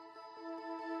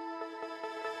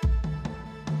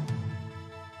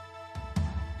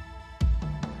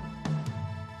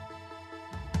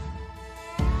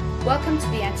Welcome to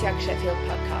the Antioch Sheffield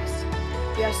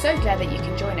podcast. We are so glad that you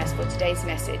can join us for today's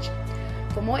message.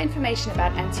 For more information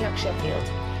about Antioch Sheffield,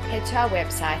 head to our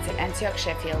website at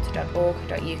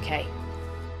antiochsheffield.org.uk.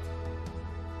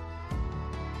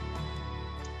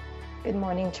 Good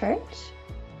morning, church.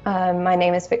 My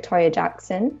name is Victoria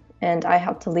Jackson, and I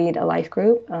help to lead a life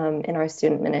group in our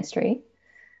student ministry.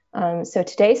 So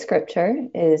today's scripture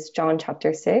is John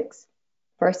chapter 6,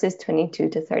 verses 22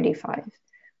 to 35.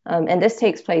 And this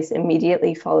takes place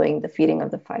immediately following the feeding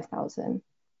of the 5,000.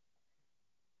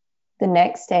 The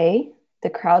next day,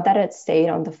 the crowd that had stayed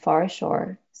on the far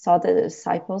shore saw that the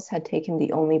disciples had taken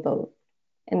the only boat,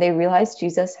 and they realized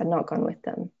Jesus had not gone with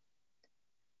them.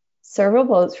 Several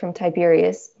boats from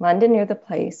Tiberias landed near the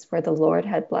place where the Lord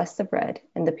had blessed the bread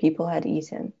and the people had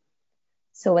eaten.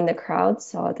 So when the crowd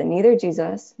saw that neither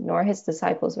Jesus nor his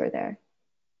disciples were there,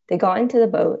 they got into the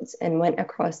boats and went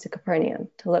across to Capernaum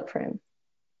to look for him.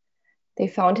 They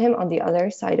found him on the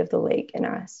other side of the lake and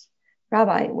asked,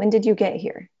 "Rabbi, when did you get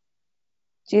here?"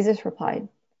 Jesus replied,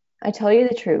 "I tell you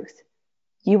the truth.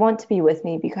 You want to be with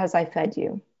me because I fed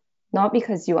you, not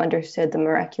because you understood the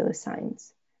miraculous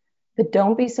signs. But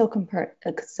don't be so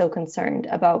concerned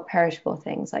about perishable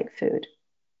things like food.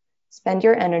 Spend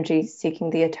your energy seeking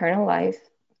the eternal life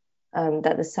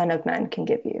that the Son of Man can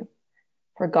give you.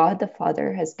 For God the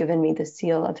Father has given me the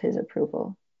seal of his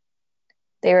approval."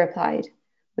 They replied,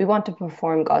 "We want to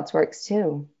perform God's works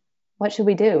too. What should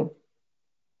we do?"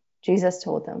 Jesus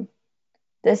told them,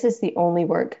 "This is the only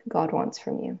work God wants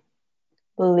from you.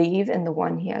 Believe in the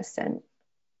one he has sent."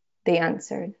 They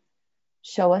answered,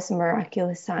 "Show us a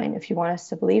miraculous sign if you want us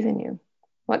to believe in you.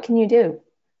 What can you do?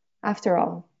 After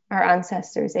all, our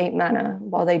ancestors ate manna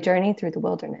while they journeyed through the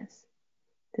wilderness.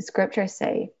 The scriptures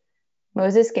say,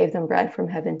 Moses gave them bread from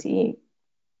heaven to eat."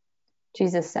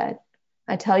 Jesus said,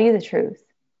 "I tell you the truth.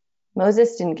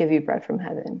 Moses didn't give you bread from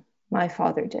heaven. My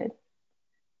Father did.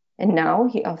 And now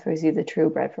he offers you the true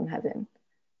bread from heaven.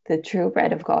 The true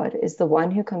bread of God is the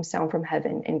one who comes down from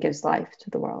heaven and gives life to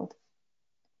the world."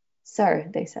 "Sir,"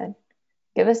 they said,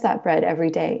 "give us that bread every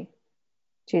day."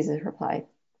 Jesus replied,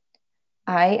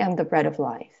 "I am the bread of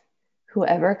life.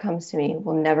 Whoever comes to me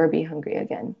will never be hungry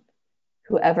again.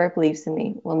 Whoever believes in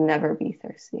me will never be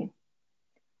thirsty."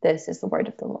 This is the word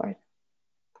of the Lord.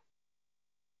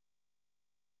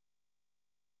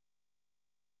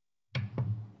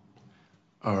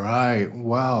 All right.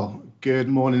 Well, good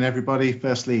morning, everybody.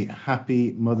 Firstly,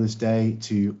 happy Mother's Day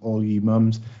to all you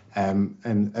mums.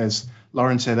 And as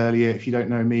Lauren said earlier, if you don't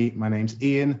know me, my name's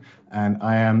Ian, and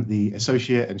I am the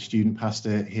associate and student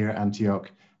pastor here at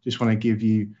Antioch. Just want to give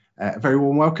you a very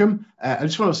warm welcome. I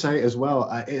just want to say as well,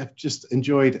 I've just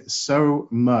enjoyed so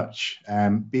much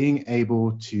being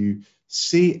able to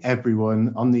see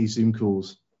everyone on these Zoom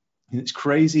calls. And it's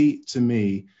crazy to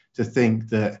me to think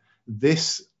that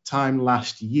this time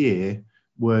last year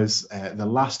was the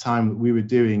last time that we were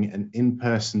doing an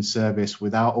in-person service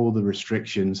without all the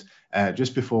restrictions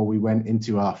just before we went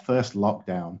into our first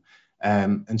lockdown.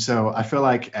 And so I feel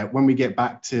like when we get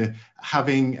back to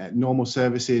having normal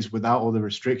services without all the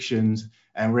restrictions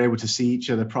and we're able to see each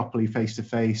other properly face to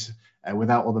face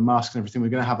without all the masks and everything, we're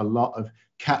going to have a lot of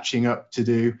catching up to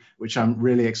do, which I'm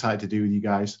really excited to do with you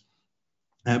guys.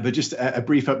 But just a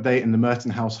brief update in the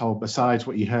Merton household. Besides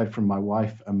what you heard from my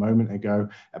wife a moment ago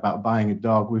about buying a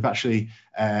dog, we've actually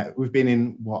we've been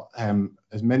in what,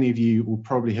 as many of you will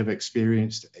probably have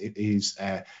experienced, it is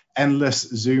endless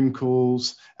Zoom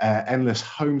calls, endless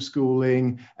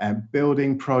homeschooling,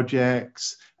 building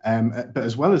projects. But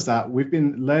as well as that, we've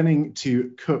been learning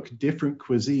to cook different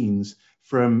cuisines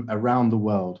from around the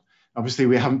world. Obviously,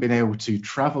 we haven't been able to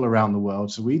travel around the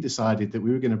world, so we decided that we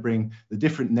were going to bring the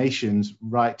different nations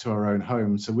right to our own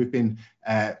home. So we've been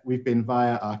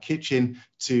via our kitchen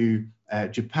to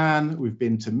Japan, we've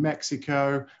been to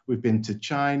Mexico, we've been to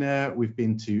China, we've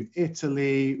been to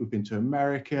Italy, we've been to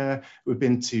America, we've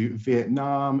been to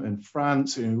Vietnam and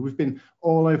France. We've been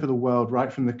all over the world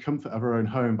right from the comfort of our own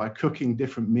home by cooking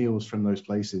different meals from those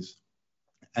places.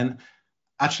 And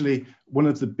actually, one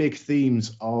of the big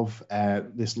themes of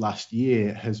this last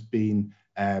year has been,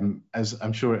 as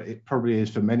I'm sure it probably is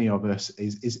for many of us,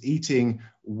 is eating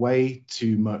way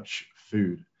too much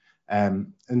food.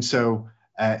 And so,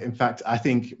 in fact, I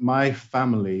think my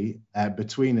family,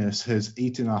 between us, has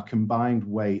eaten our combined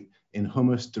weight in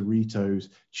hummus, Doritos,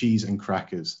 cheese, and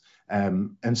crackers.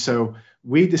 And so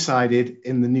we decided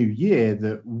in the new year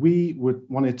that we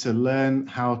wanted to learn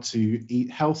how to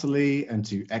eat healthily and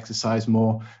to exercise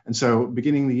more. And so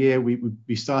beginning of the year,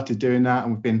 we started doing that,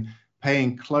 and we've been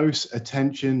paying close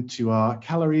attention to our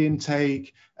calorie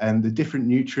intake and the different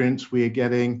nutrients we are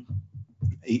getting.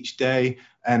 each day.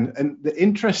 And the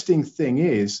interesting thing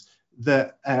is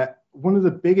that one of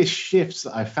the biggest shifts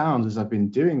that I found as I've been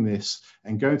doing this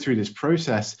and going through this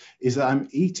process is that I'm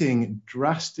eating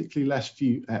drastically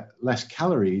less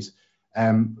calories,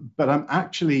 but I'm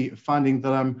actually finding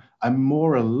that I'm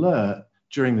more alert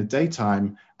during the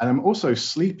daytime, and I'm also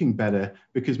sleeping better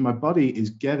because my body is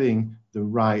getting the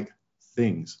right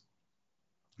things.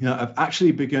 I've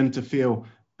actually begun to feel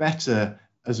better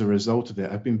as a result of it.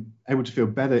 I've been able to feel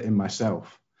better in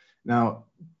myself. Now,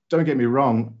 don't get me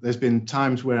wrong, there's been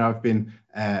times where I've been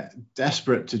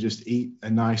desperate to just eat a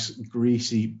nice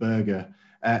greasy burger.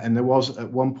 And there was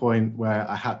at one point where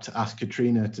I had to ask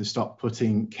Katrina to stop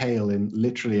putting kale in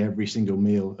literally every single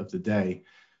meal of the day.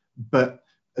 But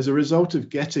as a result of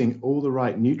getting all the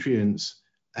right nutrients,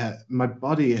 my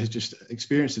body has just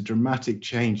experienced a dramatic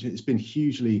change. It's been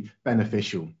hugely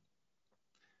beneficial.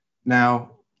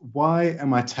 Now, why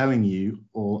am I telling you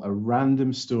all a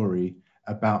random story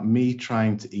about me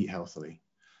trying to eat healthily?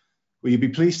 Well, you'd be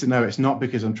pleased to know it's not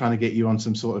because I'm trying to get you on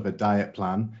some sort of a diet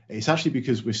plan. It's actually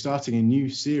because we're starting a new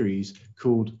series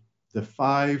called The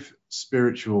 5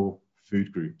 Spiritual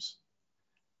Food Groups.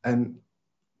 And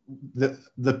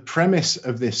the premise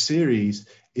of this series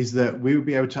is that we will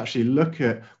be able to actually look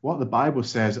at what the Bible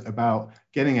says about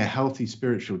getting a healthy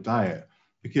spiritual diet.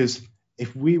 Because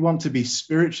if we want to be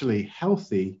spiritually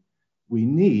healthy, we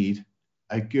need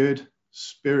a good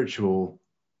spiritual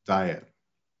diet.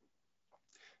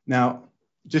 Now,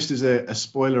 just as a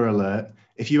spoiler alert,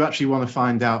 if you actually want to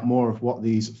find out more of what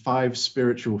these 5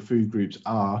 spiritual food groups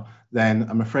are, then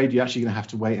I'm afraid you're actually going to have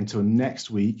to wait until next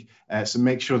week. So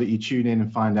make sure that you tune in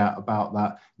and find out about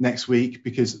that next week,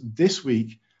 because this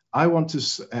week I want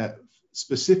to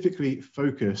specifically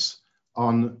focus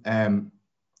on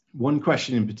one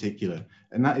question in particular,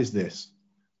 and that is this: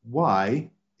 why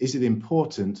is it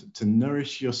important to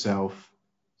nourish yourself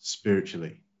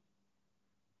spiritually?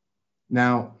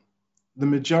 Now, the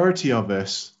majority of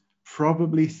us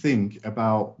probably think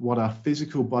about what our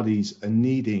physical bodies are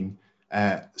needing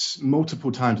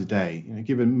multiple times a day,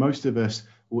 given most of us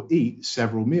will eat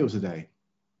several meals a day.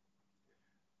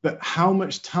 But how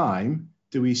much time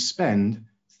do we spend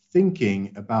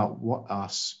thinking about what our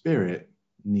spirit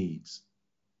needs?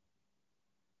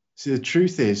 See, the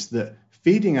truth is that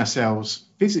feeding ourselves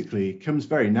physically comes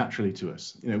very naturally to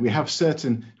us. We have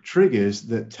certain triggers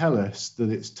that tell us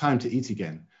that it's time to eat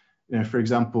again. For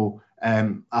example,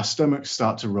 our stomachs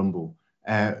start to rumble.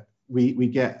 We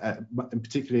get, and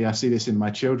particularly I see this in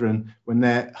my children, when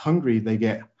they're hungry, they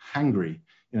get hangry.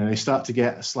 They start to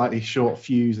get a slightly short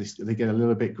fuse. They get a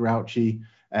little bit grouchy.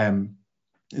 And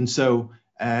so,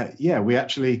 we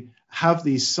actually have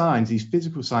these signs, these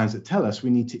physical signs that tell us we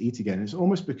need to eat again. It's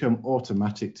almost become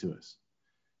automatic to us.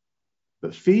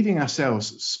 But feeding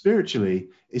ourselves spiritually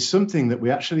is something that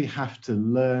we actually have to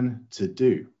learn to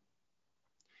do.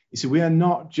 You see, we are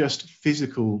not just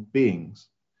physical beings.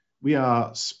 We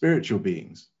are spiritual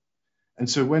beings. And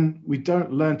so when we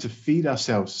don't learn to feed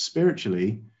ourselves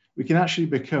spiritually, we can actually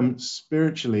become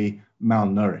spiritually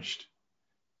malnourished.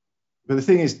 But the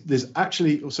thing is, there's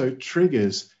actually also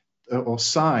triggers or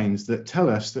signs that tell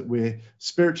us that we're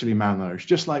spiritually malnourished.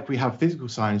 Just like we have physical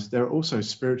signs, there are also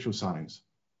spiritual signs.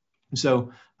 And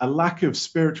so a lack of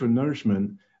spiritual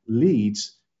nourishment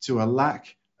leads to a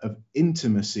lack of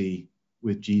intimacy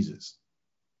with Jesus.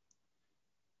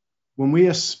 When we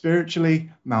are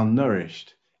spiritually malnourished,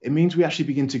 it means we actually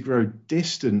begin to grow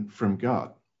distant from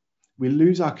God. We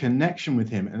lose our connection with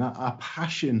him, and our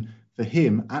passion for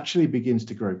him actually begins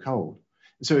to grow cold.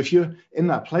 And so if you're in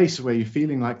that place where you're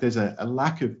feeling like there's a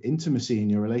lack of intimacy in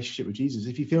your relationship with Jesus,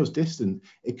 if he feels distant,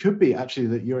 it could be actually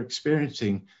that you're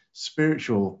experiencing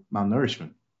spiritual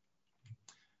malnourishment.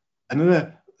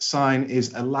 Another sign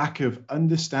is a lack of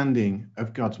understanding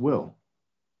of God's will.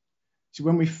 See,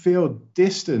 when we feel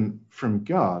distant from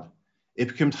God, it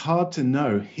becomes hard to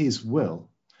know his will,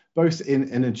 both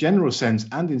in a general sense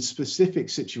and in specific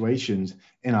situations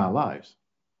in our lives.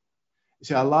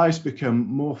 See, our lives become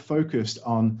more focused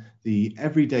on the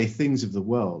everyday things of the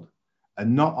world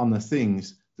and not on the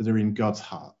things that are in God's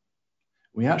heart.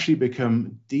 We actually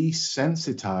become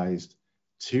desensitized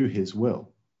to his will.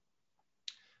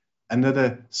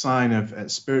 Another sign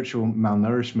of spiritual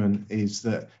malnourishment is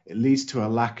that it leads to a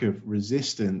lack of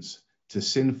resistance to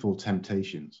sinful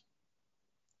temptations.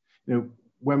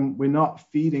 When we're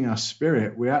not feeding our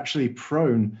spirit, we're actually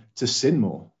prone to sin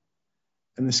more.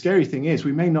 And the scary thing is,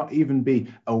 we may not even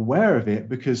be aware of it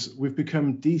because we've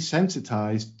become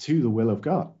desensitized to the will of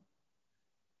God.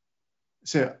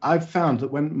 So I've found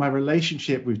that when my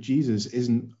relationship with Jesus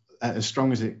isn't as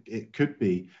strong as it could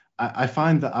be, I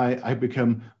find that I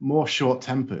become more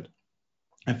short-tempered.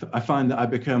 I find that I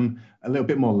become a little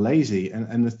bit more lazy,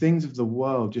 and the things of the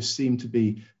world just seem to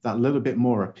be that little bit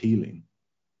more appealing.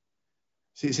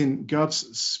 See, it's in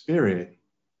God's Spirit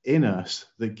in us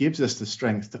that gives us the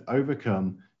strength to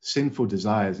overcome sinful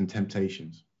desires and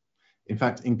temptations. In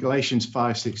fact, in Galatians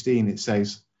 5:16, it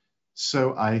says,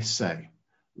 "So I say,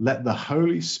 let the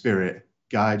Holy Spirit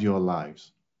guide your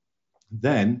lives.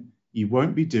 Then you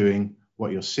won't be doing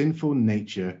what your sinful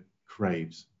nature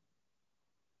craves."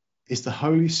 It's the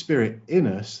Holy Spirit in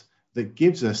us that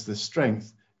gives us the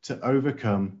strength to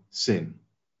overcome sin.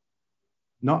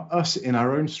 Not us in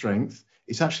our own strength.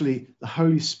 It's actually the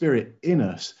Holy Spirit in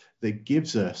us that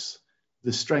gives us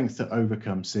the strength to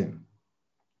overcome sin.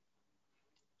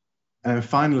 And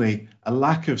finally, a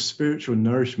lack of spiritual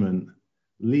nourishment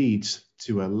leads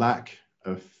to a lack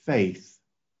of faith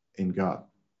in God.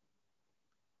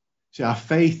 See, our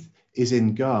faith is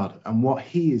in God and what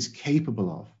he is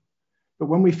capable of. But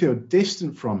when we feel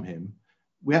distant from him,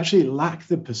 we actually lack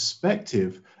the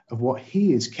perspective of what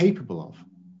he is capable of.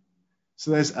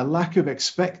 So there's a lack of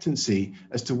expectancy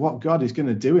as to what God is going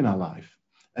to do in our life.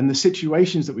 And the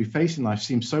situations that we face in life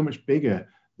seem so much bigger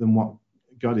than what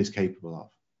God is capable of.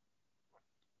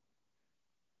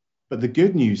 But the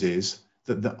good news is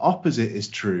that the opposite is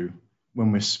true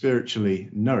when we're spiritually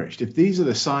nourished. If these are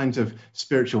the signs of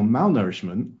spiritual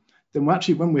malnourishment, then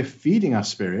actually when we're feeding our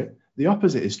spirit, the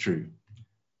opposite is true.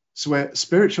 So where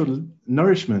spiritual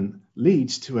nourishment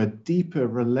leads to a deeper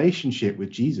relationship with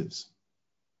Jesus.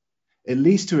 It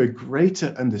leads to a greater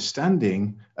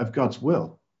understanding of God's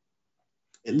will.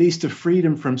 It leads to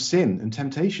freedom from sin and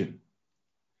temptation.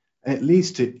 And it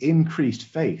leads to increased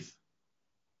faith,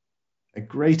 a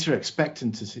greater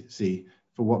expectancy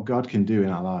for what God can do in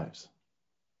our lives.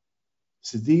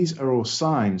 So these are all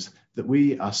signs that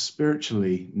we are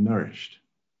spiritually nourished.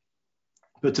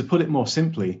 But to put it more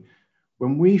simply,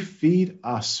 when we feed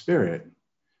our spirit,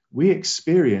 we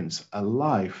experience a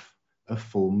life of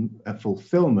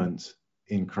fulfillment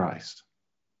in Christ.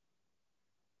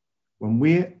 When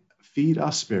we feed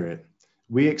our spirit,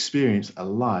 we experience a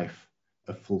life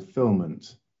of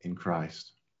fulfillment in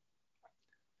Christ.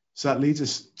 So that leads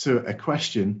us to a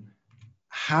question: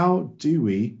 how do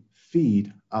we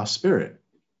feed our spirit?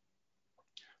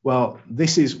 Well,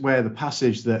 this is where the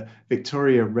passage that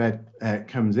Victoria read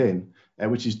comes in,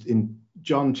 which is in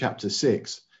John chapter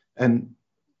 6. And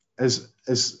as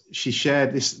she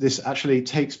shared, this actually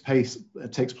takes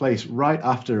place right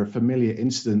after a familiar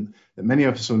incident that many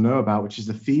of us will know about, which is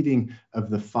the feeding of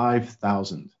the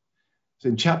 5,000. So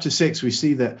in chapter 6, we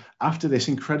see that after this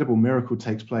incredible miracle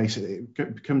takes place,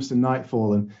 it comes to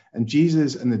nightfall, and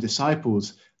Jesus and the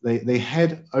disciples, they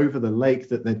head over the lake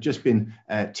that they've just been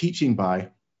teaching by,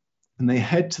 and they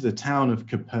head to the town of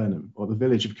Capernaum, or the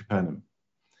village of Capernaum.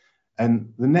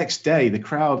 And the next day, the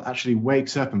crowd actually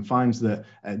wakes up and finds that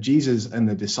Jesus and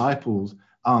the disciples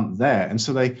aren't there. And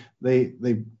so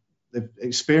they've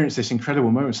experienced this incredible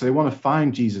moment. So they want to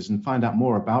find Jesus and find out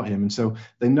more about him. And so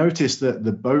they notice that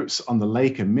the boats on the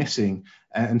lake are missing.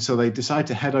 And so they decide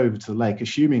to head over to the lake,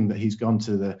 assuming that he's gone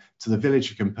to the village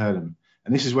of Capernaum.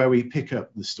 And this is where we pick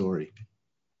up the story.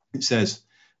 It says,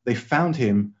 they found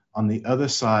him on the other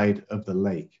side of the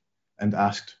lake and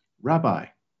asked, "Rabbi,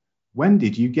 when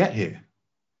did you get here?"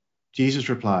 Jesus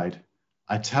replied,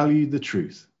 "I tell you the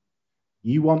truth.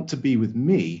 You want to be with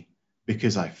me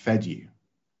because I fed you,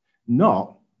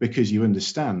 not because you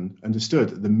understood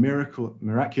the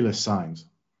miraculous signs.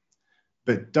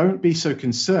 But don't be so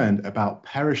concerned about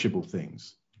perishable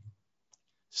things.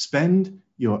 Spend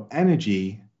your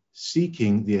energy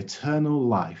seeking the eternal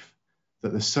life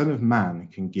that the Son of Man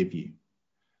can give you.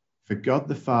 For God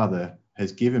the Father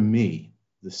has given me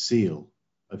the seal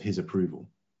of his approval."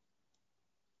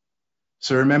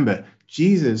 So remember,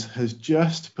 Jesus has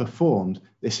just performed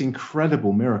this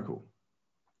incredible miracle.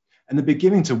 And they're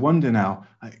beginning to wonder now,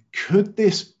 could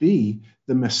this be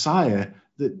the Messiah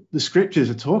that the scriptures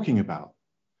are talking about?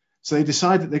 So they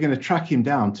decide that they're going to track him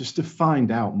down just to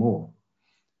find out more.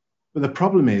 But the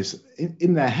problem is,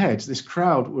 in their heads, this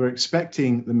crowd were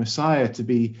expecting the Messiah to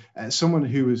be someone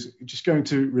who was just going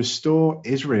to restore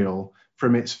Israel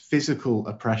from its physical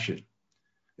oppression.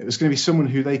 It was going to be someone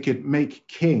who they could make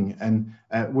king and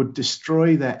would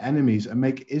destroy their enemies and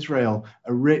make Israel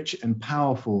a rich and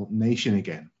powerful nation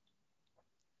again.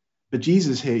 But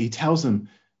Jesus here, he tells them,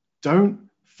 don't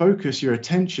focus your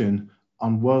attention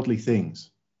on worldly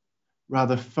things.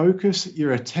 Rather, focus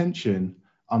your attention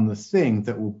on the thing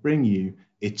that will bring you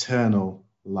eternal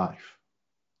life.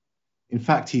 In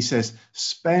fact, he says,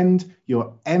 spend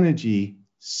your energy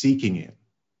seeking it.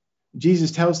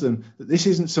 Jesus tells them that this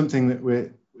isn't something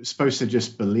that supposed to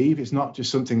just believe. It's not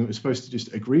just something that we're supposed to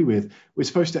just agree with. We're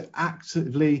supposed to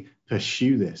actively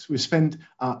pursue this. We spend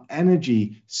our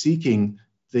energy seeking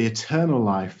the eternal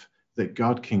life that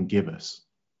God can give us.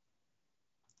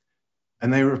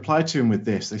 And they reply to him with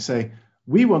this. They say,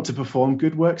 "We want to perform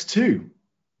good works too.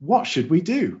 What should we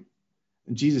do?"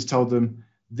 And Jesus told them,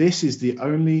 "This is the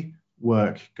only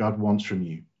work God wants from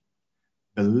you.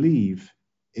 Believe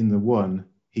in the one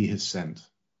he has sent."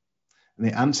 And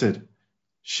they answered,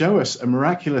 "Show us a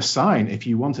miraculous sign if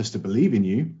you want us to believe in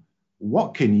you.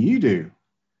 What can you do?"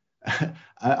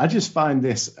 I just find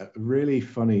this a really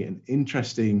funny and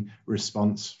interesting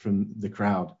response from the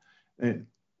crowd.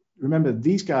 Remember,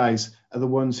 these guys are the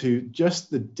ones who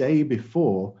just the day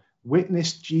before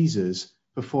witnessed Jesus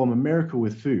perform a miracle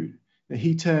with food.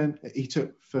 He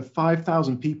took for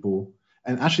 5,000 people,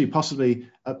 and actually possibly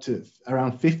up to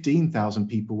around 15,000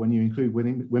 people when you include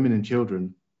women and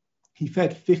children. He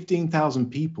fed 15,000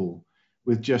 people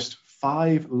with just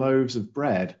 5 loaves of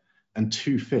bread and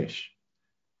 2 fish.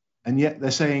 And yet they're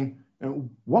saying,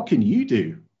 "What can you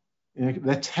do?"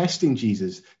 They're testing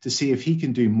Jesus to see if he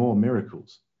can do more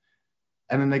miracles.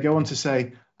 And then they go on to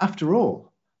say, "After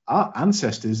all, our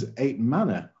ancestors ate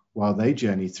manna while they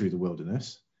journeyed through the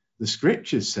wilderness. The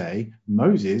scriptures say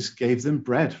Moses gave them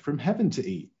bread from heaven to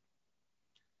eat."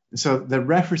 And so they're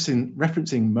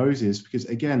referencing Moses because,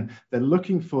 again, they're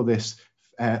looking for this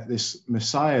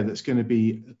Messiah that's going to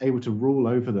be able to rule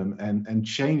over them and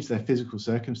change their physical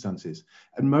circumstances.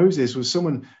 And Moses was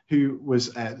someone who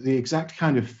was the exact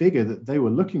kind of figure that they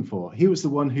were looking for. He was the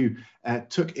one who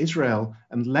took Israel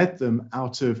and led them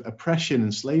out of oppression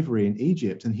and slavery in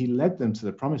Egypt, and he led them to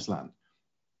the promised land.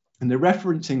 And they're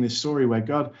referencing this story where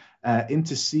God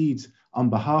intercedes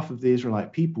on behalf of the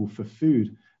Israelite people for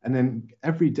food. And then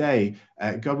every day,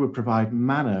 God would provide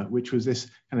manna, which was this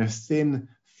kind of thin,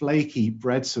 flaky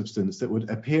bread substance that would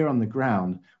appear on the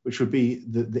ground, which would be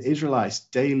the Israelites'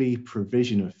 daily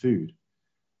provision of food.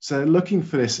 So they're looking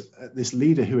for this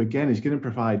leader who, again, is going to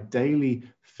provide daily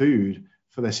food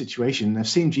for their situation. And they've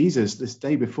seen Jesus this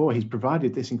day before. He's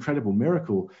provided this incredible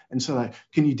miracle. And so, like,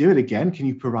 can you do it again? Can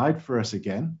you provide for us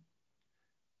again?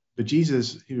 But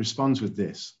Jesus, he responds with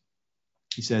this.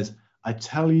 He says, "I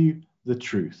tell you the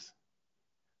truth.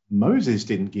 Moses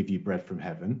didn't give you bread from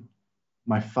heaven.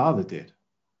 My Father did.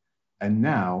 And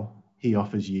now he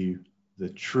offers you the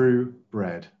true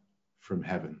bread from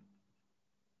heaven."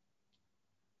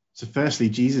 So firstly,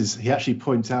 Jesus, he actually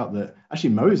points out that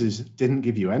actually Moses didn't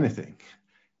give you anything.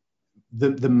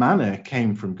 The manna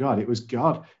came from God. It was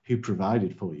God who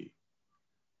provided for you.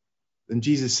 And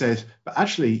Jesus says, but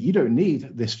actually, you don't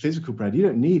need this physical bread. You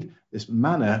don't need this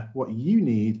manna. What you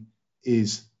need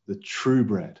is the true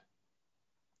bread.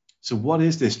 So what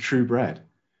is this true bread?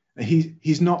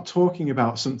 He's not talking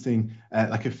about something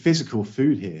like a physical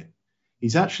food here.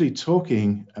 He's actually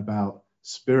talking about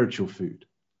spiritual food.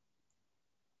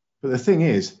 But the thing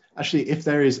is, actually, if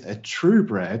there is a true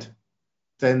bread,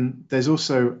 then there's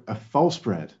also a false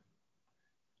bread.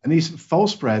 And these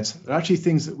false breads are actually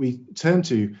things that we turn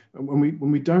to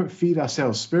when we don't feed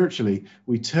ourselves spiritually.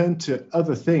 We turn to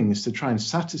other things to try and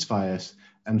satisfy us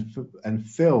and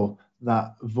fill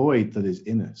that void that is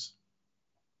in us.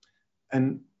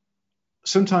 And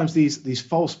sometimes these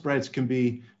false breads can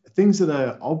be things that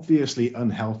are obviously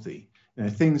unhealthy,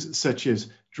 things such as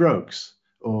drugs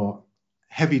or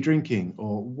heavy drinking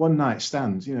or one-night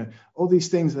stands, all these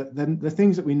things they're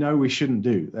things that we know we shouldn't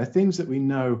do. They're things that we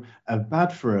know are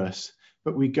bad for us,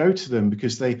 but we go to them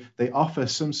because they offer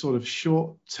some sort of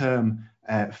short-term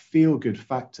feel-good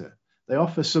factor. They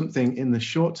offer something in the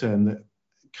short term that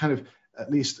kind of at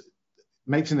least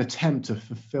makes an attempt to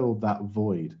fulfill that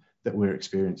void that we're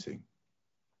experiencing.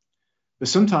 But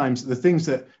sometimes the things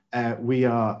that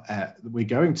we're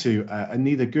going to are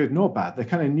neither good nor bad. They're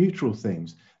kind of neutral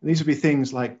things. And these would be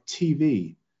things like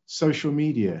TV, social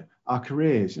media, our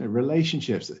careers,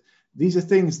 relationships. These are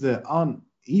things that aren't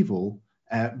evil,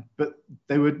 but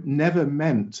they were never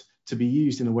meant to be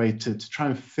used in a way to try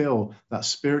and fill that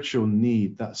spiritual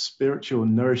need, that spiritual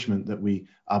nourishment that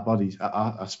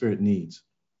our spirit needs.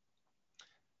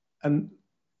 And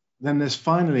then there's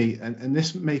finally, and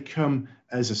this may come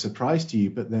as a surprise to you,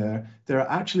 but there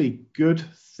are actually good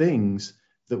things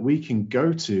that we can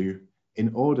go to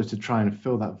in order to try and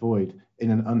fill that void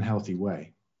in an unhealthy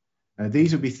way.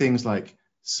 These would be things like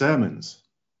sermons,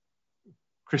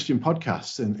 Christian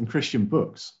podcasts, and Christian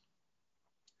books.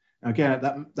 Now,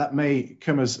 again, that may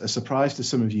come as a surprise to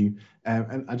some of you,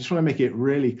 and I just want to make it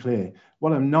really clear.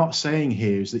 What I'm not saying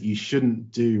here is that you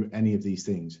shouldn't do any of these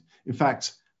things. In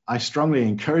fact, I strongly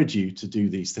encourage you to do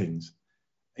these things.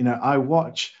 I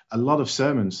watch a lot of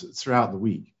sermons throughout the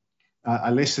week,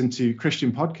 I listen to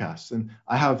Christian podcasts, and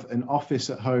I have an office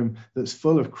at home that's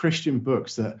full of Christian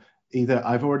books that either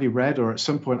I've already read or at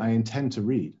some point I intend to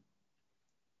read.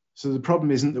 So the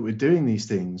problem isn't that we're doing these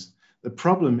things. The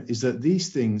problem is that these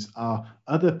things are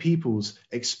other people's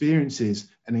experiences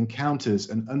and encounters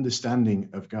and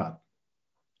understanding of God.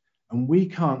 And we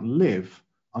can't live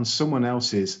on someone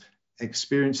else's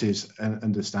experiences and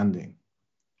understanding.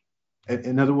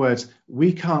 In other words,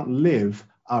 we can't live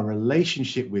our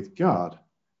relationship with God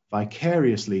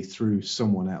vicariously through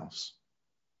someone else.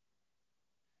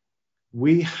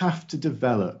 We have to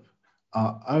develop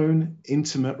our own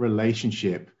intimate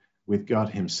relationship with God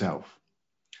himself.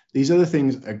 These other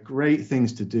things are great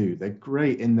things to do. They're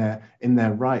great in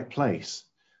their right place.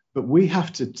 But we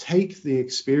have to take the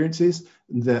experiences,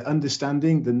 the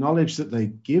understanding, the knowledge that they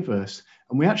give us,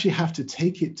 and we actually have to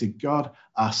take it to God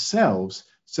ourselves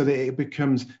so that it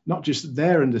becomes not just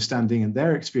their understanding and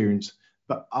their experience,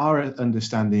 but our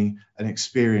understanding and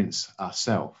experience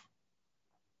ourselves.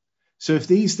 So if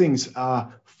these things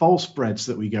are false breads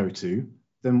that we go to,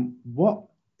 then what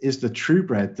is the true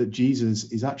bread that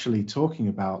Jesus is actually talking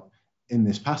about in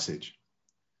this passage?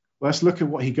 Well, let's look at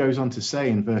what he goes on to say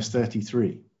in verse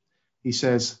 33. He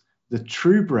says, "The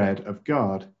true bread of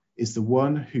God is the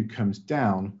one who comes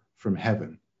down from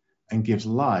heaven and gives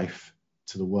life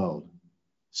to the world."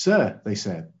 "Sir," they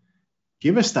said,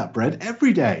 "give us that bread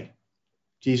every day."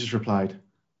 Jesus replied,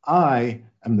 "I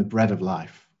am the bread of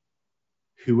life.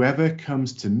 Whoever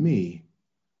comes to me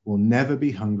will never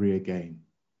be hungry again.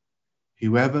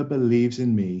 Whoever believes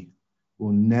in me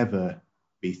will never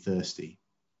be thirsty."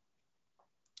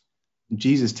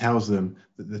 Jesus tells them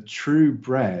that the true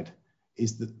bread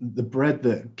is the bread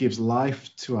that gives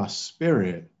life to our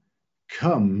spirit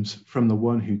comes from the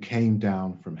one who came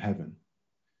down from heaven.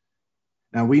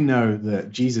 Now, we know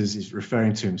that Jesus is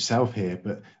referring to himself here,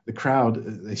 but the crowd,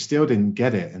 they still didn't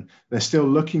get it. And they're still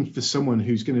looking for someone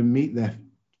who's going to meet their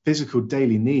physical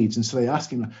daily needs. And so they ask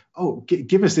him, "Oh,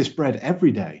 give us this bread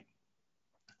every day."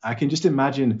 I can just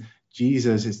imagine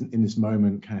Jesus is in this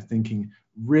moment kind of thinking,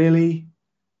 really?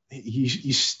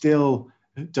 You still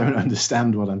don't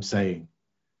understand what I'm saying.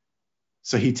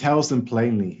 So he tells them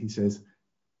plainly, he says,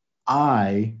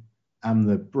 "I am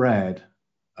the bread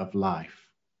of life."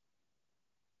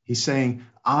 He's saying,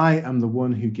 I am the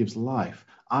one who gives life.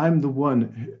 I'm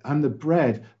the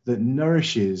bread that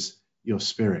nourishes your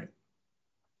spirit.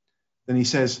 Then he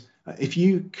says, if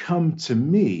you come to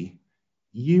me,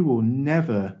 you will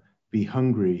never be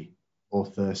hungry or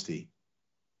thirsty.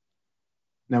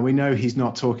 Now we know he's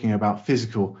not talking about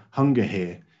physical hunger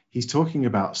here. He's talking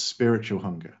about spiritual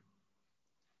hunger.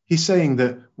 He's saying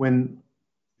that when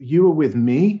you are with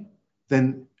me,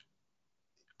 then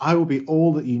I will be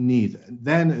all that you need.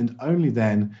 Then and only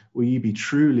then will you be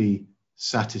truly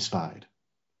satisfied.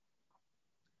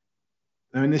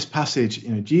 Now in this passage,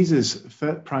 Jesus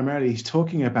primarily he's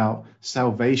talking about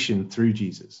salvation through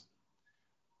Jesus.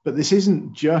 But this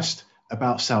isn't just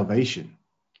about salvation.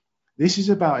 This is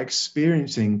about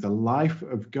experiencing the life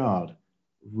of God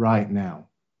right now.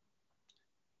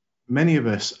 Many of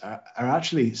us are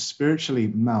actually spiritually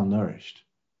malnourished.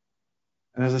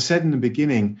 And as I said in the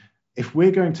beginning, if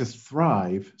we're going to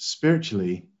thrive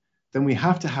spiritually, then we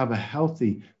have to have a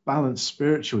healthy, balanced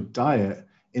spiritual diet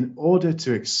in order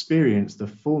to experience the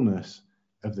fullness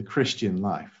of the Christian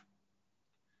life.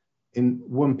 In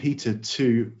 1 Peter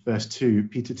 2, verse 2,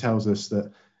 Peter tells us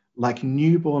that like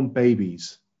newborn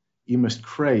babies, you must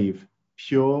crave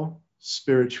pure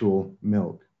spiritual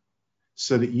milk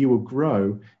so that you will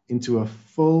grow into a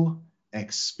full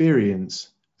experience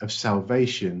of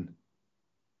salvation.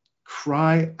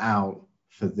 Cry out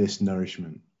for this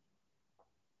nourishment.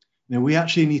 Now, we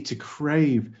actually need to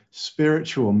crave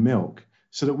spiritual milk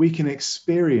so that we can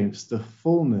experience the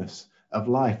fullness of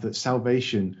life that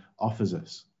salvation offers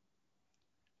us.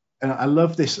 And I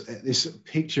love this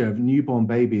picture of newborn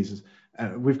babies.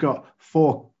 We've got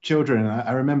 4 children.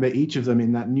 I remember each of them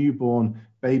in that newborn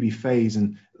baby phase.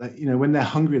 And, when they're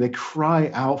hungry, they cry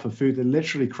out for food. They're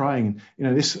literally crying.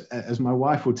 This, as my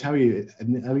wife will tell you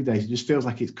in the early days, it just feels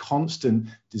like it's constant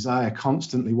desire,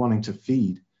 constantly wanting to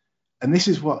feed. And this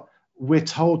is what we're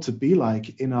told to be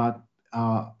like in our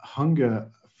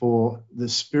hunger for the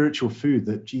spiritual food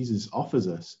that Jesus offers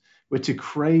us. We're to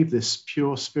crave this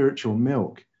pure spiritual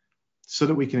milk so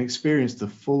that we can experience the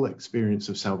full experience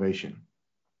of salvation.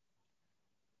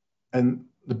 And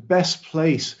the best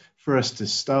place for us to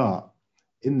start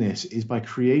in this is by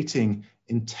creating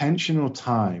intentional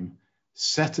time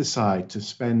set aside to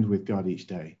spend with God each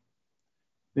day.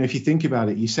 Now, if you think about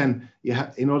it,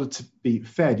 in order to be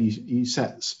fed, you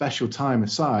set special time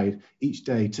aside each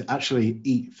day to actually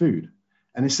eat food.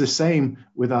 And it's the same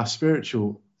with our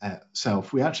spiritual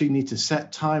self. We actually need to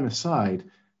set time aside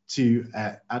to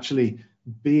actually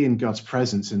be in God's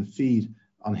presence and feed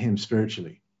on him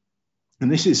spiritually.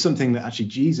 And this is something that actually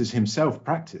Jesus himself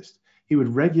practiced. He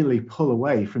would regularly pull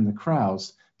away from the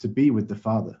crowds to be with the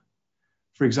Father.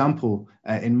 For example,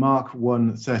 in Mark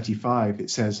 1:35, it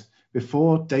says,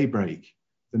 before daybreak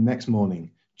the next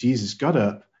morning, Jesus got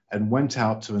up and went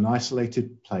out to an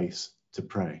isolated place to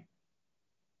pray.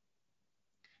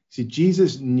 See,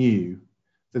 Jesus knew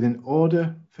that in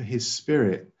order for his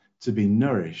spirit to be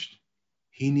nourished,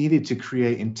 he needed to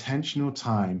create intentional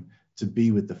time to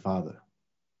be with the Father.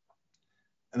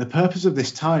 And the purpose of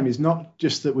this time is not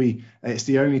just that it's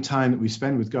the only time that we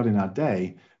spend with God in our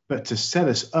day, but to set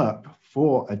us up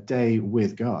for a day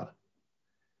with God.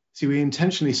 See, we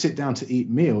intentionally sit down to eat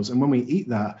meals, and when we eat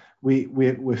that,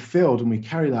 we're filled and we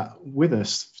carry that with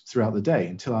us throughout the day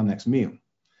until our next meal. And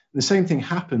the same thing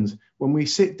happens when we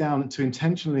sit down to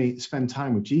intentionally spend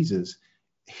time with Jesus.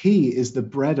 He is the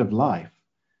bread of life.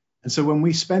 And so when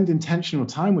we spend intentional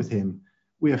time with him,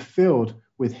 we are filled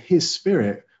with his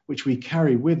spirit, which we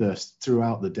carry with us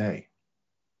throughout the day.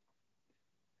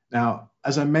 Now,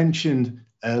 as I mentioned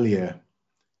earlier,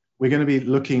 we're going to be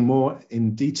looking more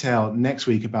in detail next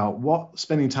week about what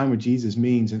spending time with Jesus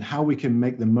means and how we can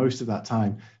make the most of that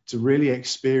time to really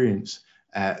experience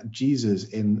Jesus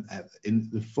in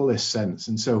the fullest sense.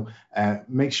 And so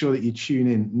make sure that you tune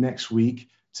in next week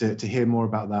to hear more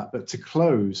about that. But to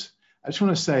close, I just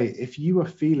want to say, if you are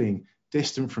feeling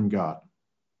distant from God,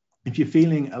 if you're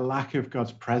feeling a lack of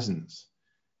God's presence,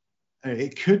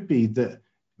 it could be that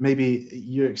maybe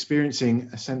you're experiencing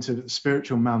a sense of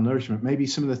spiritual malnourishment. Maybe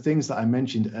some of the things that I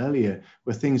mentioned earlier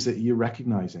were things that you're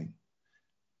recognizing.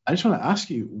 I just want to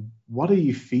ask you, what are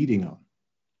you feeding on?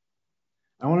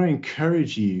 I want to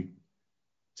encourage you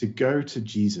to go to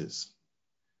Jesus,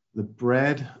 the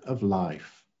bread of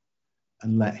life,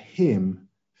 and let him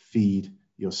feed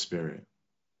your spirit.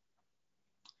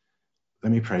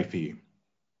 Let me pray for you.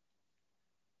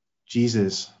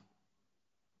 Jesus,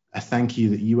 I thank you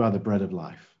that you are the bread of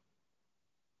life.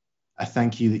 I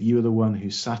thank you that you are the one who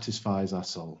satisfies our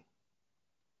soul.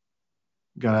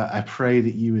 God, I pray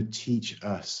that you would teach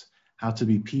us how to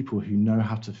be people who know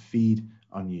how to feed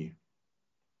on you.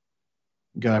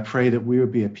 God, I pray that we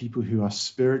would be a people who are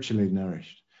spiritually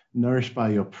nourished by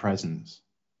your presence.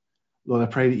 Lord, I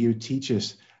pray that you would teach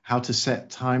us how to set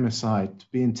time aside, to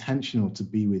be intentional to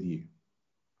be with you.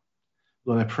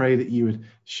 Lord, I pray that you would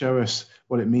show us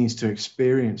what it means to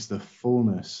experience the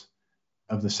fullness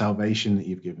of the salvation that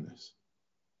you've given us.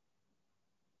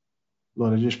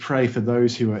 Lord, I just pray for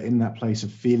those who are in that place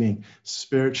of feeling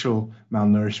spiritual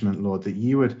malnourishment, Lord, that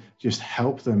you would just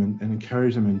help them and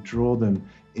encourage them and draw them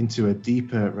into a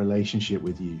deeper relationship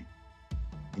with you.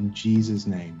 In Jesus'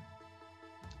 name,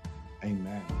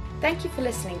 amen. Thank you for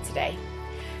listening today.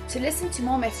 To listen to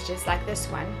more messages like this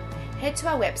one, head to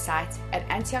our website at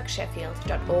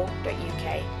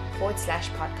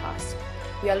antiochsheffield.org.uk/podcast.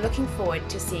 We are looking forward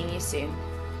to seeing you soon.